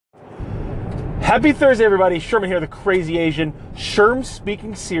Happy Thursday, everybody. Sherman here, the Crazy Asian. Sherm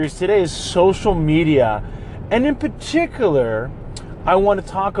Speaking Series. Today is social media. And in particular, I want to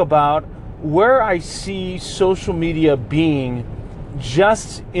talk about where I see social media being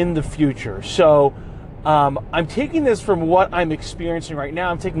just in the future. So I'm taking this from what I'm experiencing right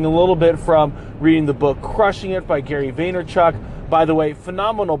now. I'm taking a little bit from reading the book Crushing It by Gary Vaynerchuk. By the way,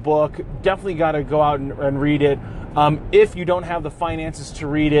 phenomenal book. Definitely got to go out and read it. If you don't have the finances to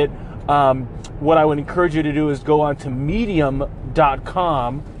read it, what I would encourage you to do is go on to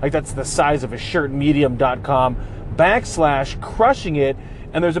medium.com, like that's the size of a shirt, medium.com/crushing it.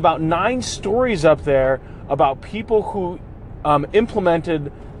 And there's about 9 stories up there about people who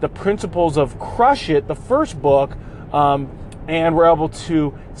implemented the principles of Crush It, the first book, and were able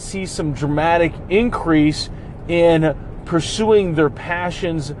to see some dramatic increase in pursuing their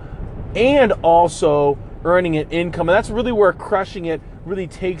passions and also earning an income. And that's really where Crushing It really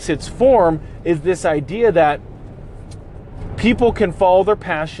takes its form, is this idea that people can follow their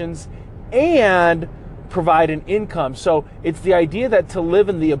passions and provide an income. So it's the idea that to live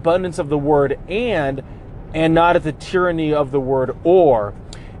in the abundance of the word and not at the tyranny of the word or.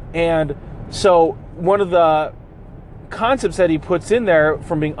 And so one of the concepts that he puts in there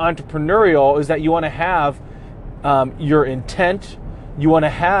from being entrepreneurial is that you want to have your intent, you want to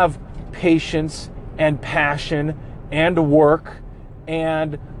have patience and passion and work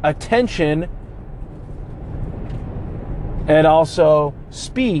and attention and also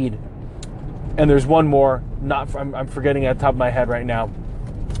speed. And there's one more, I'm forgetting at the top of my head right now.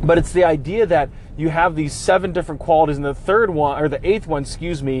 But it's the idea that you have these 7 different qualities, and the 8th one,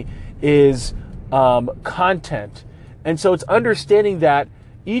 is content. And so it's understanding that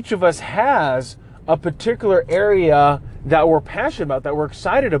each of us has a particular area that we're passionate about, that we're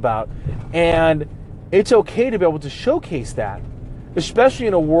excited about. And it's okay to be able to showcase that, especially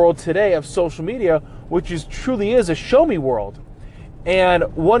in a world today of social media, which truly is a show me world. And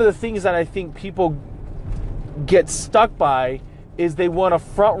one of the things that I think people get stuck by is they want to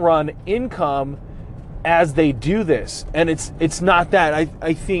front run income as they do this. And it's not that.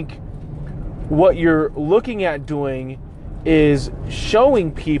 I think what you're looking at doing is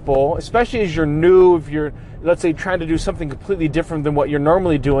showing people, especially as you're new, if you're, let's say, trying to do something completely different than what you're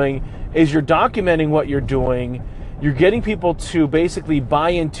normally doing, is you're documenting what you're doing. You're getting people to basically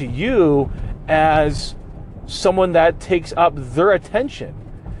buy into you as someone that takes up their attention.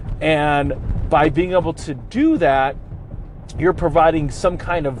 And by being able to do that, you're providing some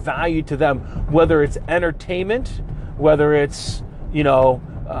kind of value to them, whether it's entertainment, whether it's,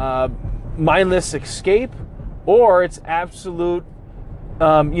 mindless escape, or it's absolute,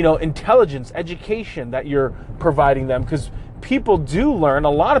 intelligence, education that you're providing them. Because people do learn, a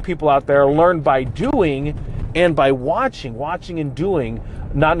lot of people out there learn by doing and by watching and doing,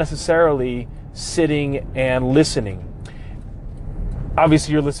 not necessarily sitting and listening.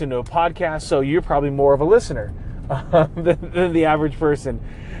 Obviously, you're listening to a podcast, so you're probably more of a listener than the average person.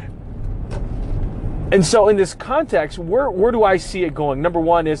 And so in this context, where do I see it going? Number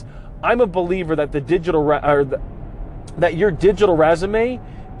one is, I'm a believer that that your digital resume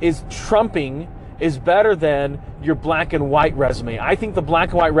is better than your black and white resume. I think the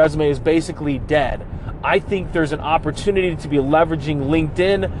black and white resume is basically dead. I think there's an opportunity to be leveraging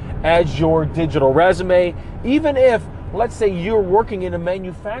LinkedIn as your digital resume. Even if, let's say, you're working in a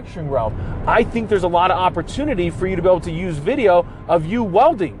manufacturing realm, I think there's a lot of opportunity for you to be able to use video of you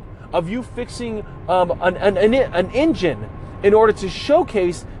welding, of you fixing an engine, in order to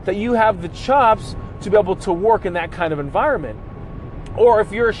showcase that you have the chops to be able to work in that kind of environment. Or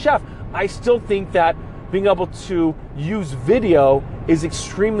if you're a chef, I still think that being able to use video is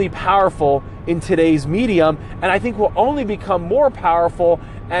extremely powerful in today's medium, and I think will only become more powerful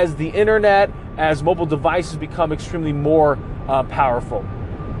as the internet, as mobile devices become extremely more powerful.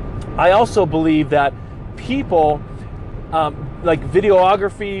 I also believe that people, like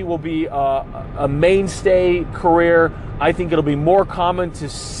videography will be a mainstay career. I think it'll be more common to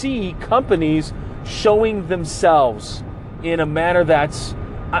see companies showing themselves in a manner that's,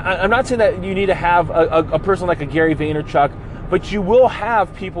 I'm not saying that you need to have a person like a Gary Vaynerchuk, but you will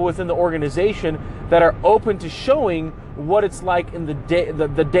have people within the organization that are open to showing what it's like in the day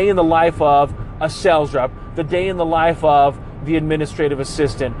in the life of a sales rep, the day in the life of the administrative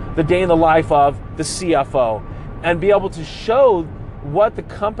assistant, the day in the life of the CFO, and be able to show what the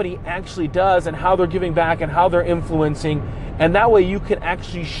company actually does and how they're giving back and how they're influencing. And that way you can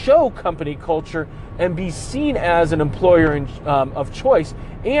actually show company culture and be seen as an employer of choice.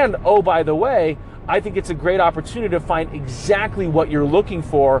 And, oh, by the way, I think it's a great opportunity to find exactly what you're looking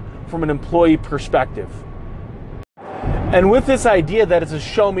for from an employee perspective. And with this idea that it's a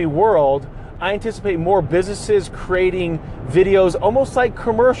show me world, I anticipate more businesses creating videos almost like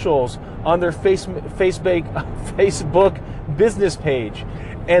commercials on their Facebook business page,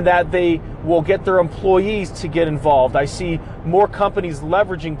 and that they will get their employees to get involved. I see more companies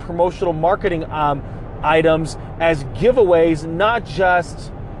leveraging promotional marketing items as giveaways, not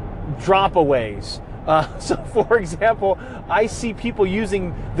just drop-aways. So for example, I see people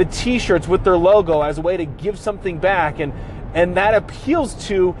using the t-shirts with their logo as a way to give something back, and that appeals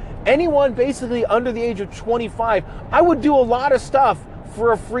to anyone basically under the age of 25. I would do a lot of stuff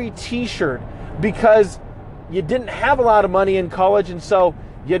for a free t-shirt because you didn't have a lot of money in college, and so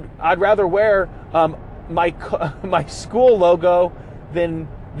I'd rather wear my school logo than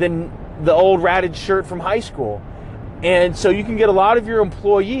the old ratted shirt from high school. And so you can get a lot of your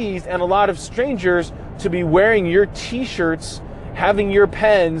employees and a lot of strangers to be wearing your t-shirts, having your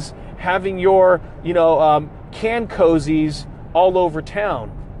pens, having your can cozies all over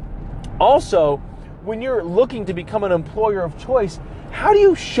town. Also, when you're looking to become an employer of choice, how do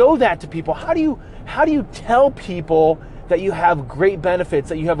you show that to people? How do you tell people that you have great benefits,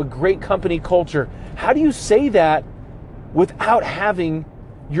 that you have a great company culture? How do you say that without having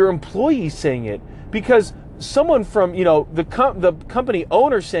your employees saying it? Because someone from the company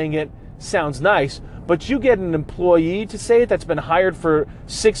owner saying it sounds nice, but you get an employee to say it that's been hired for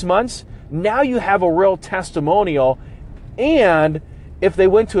 6 months. Now you have a real testimonial, and if they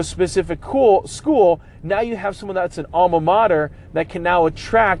went to a specific school, now you have someone that's an alma mater that can now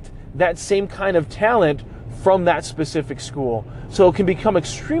attract that same kind of talent from that specific school. So it can become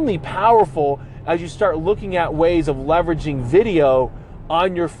extremely powerful as you start looking at ways of leveraging video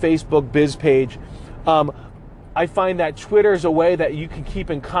on your Facebook biz page. I find that Twitter is a way that you can keep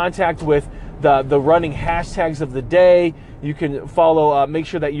in contact with the running hashtags of the day. You can follow, make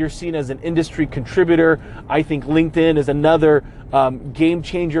sure that you're seen as an industry contributor. I think LinkedIn is another game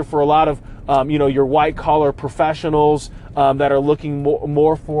changer for a lot of your white collar professionals that are looking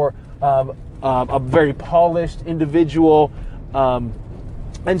more for a very polished individual.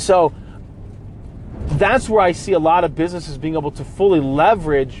 And so that's where I see a lot of businesses being able to fully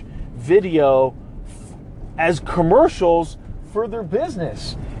leverage video as commercials for their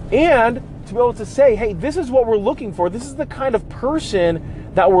business, and to be able to say, hey, this is what we're looking for. This is the kind of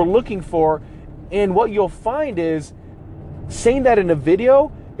person that we're looking for. And what you'll find is saying that in a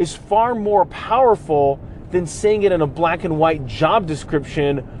video is far more powerful than saying it in a black and white job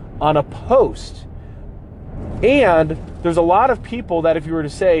description on a post. And there's a lot of people that if you were to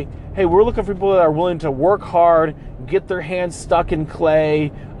say, hey, we're looking for people that are willing to work hard, get their hands stuck in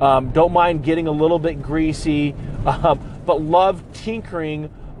clay, don't mind getting a little bit greasy, but love tinkering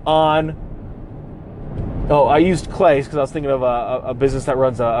on, I used clays because I was thinking of a business that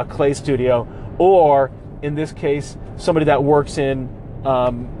runs a clay studio, or in this case, somebody that works in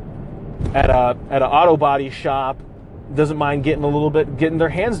at an auto body shop, doesn't mind getting their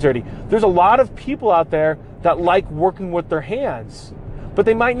hands dirty. There's a lot of people out there that like working with their hands, but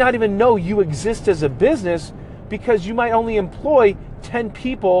they might not even know you exist as a business because you might only employ 10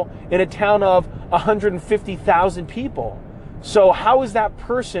 people in a town of 150,000 people. So how is that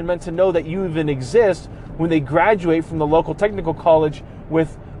person meant to know that you even exist when they graduate from the local technical college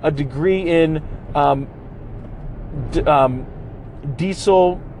with a degree in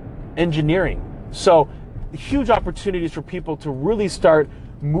diesel engineering? So huge opportunities for people to really start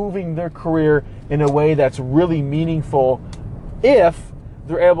moving their career in a way that's really meaningful if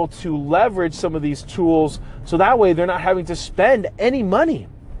they're able to leverage some of these tools, so that way they're not having to spend any money.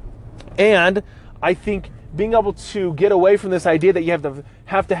 And I think being able to get away from this idea that you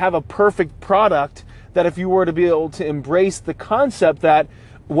have to have a perfect product, that if you were to be able to embrace the concept that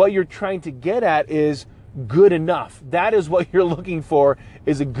what you're trying to get at is good enough. That is what you're looking for,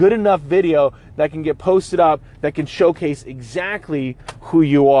 is a good enough video that can get posted up, that can showcase exactly who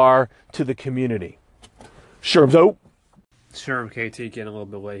you are to the community. Sure, so. Sure, I'm KT, getting a little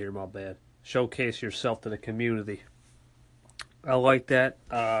bit late here, my bad. Showcase yourself to the community. I like that.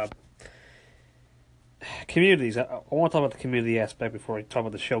 Communities. I want to talk about the community aspect before I talk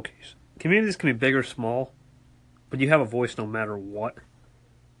about the showcase. Communities can be big or small, but you have a voice no matter what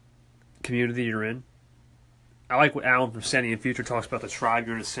community you're in. I like what Alan from Sentient Future talks about, the tribe.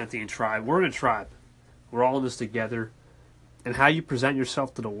 You're in a sentient tribe. We're in a tribe. We're all in this together. And how you present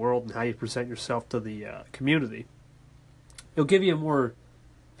yourself to the world and how you present yourself to the community, it'll give you a more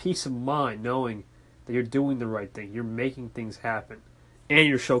peace of mind knowing that you're doing the right thing. You're making things happen. And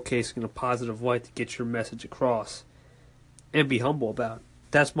you're showcasing in a positive light to get your message across. And be humble about it.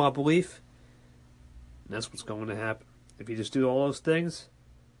 That's my belief. And that's what's going to happen. If you just do all those things,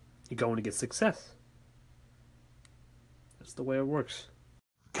 you're going to get success. That's the way it works.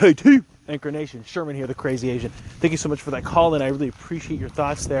 KT. Anchor Nation, Sherman here, the Crazy Asian. Thank you so much for that call, and I really appreciate your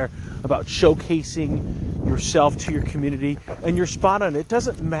thoughts there about showcasing yourself to your community. And you're spot on. It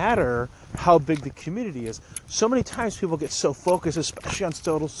doesn't matter how big the community is. So many times people get so focused, especially on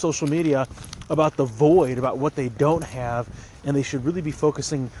social media, about the void, about what they don't have, and they should really be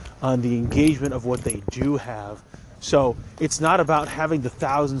focusing on the engagement of what they do have. So it's not about having the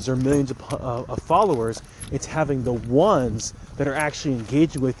thousands or millions of followers. It's having the ones that are actually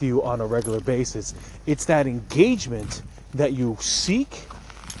engaging with you on a regular basis. It's that engagement that you seek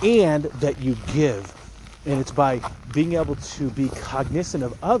and that you give. And it's by being able to be cognizant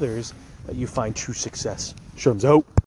of others that you find true success. Sherm's out.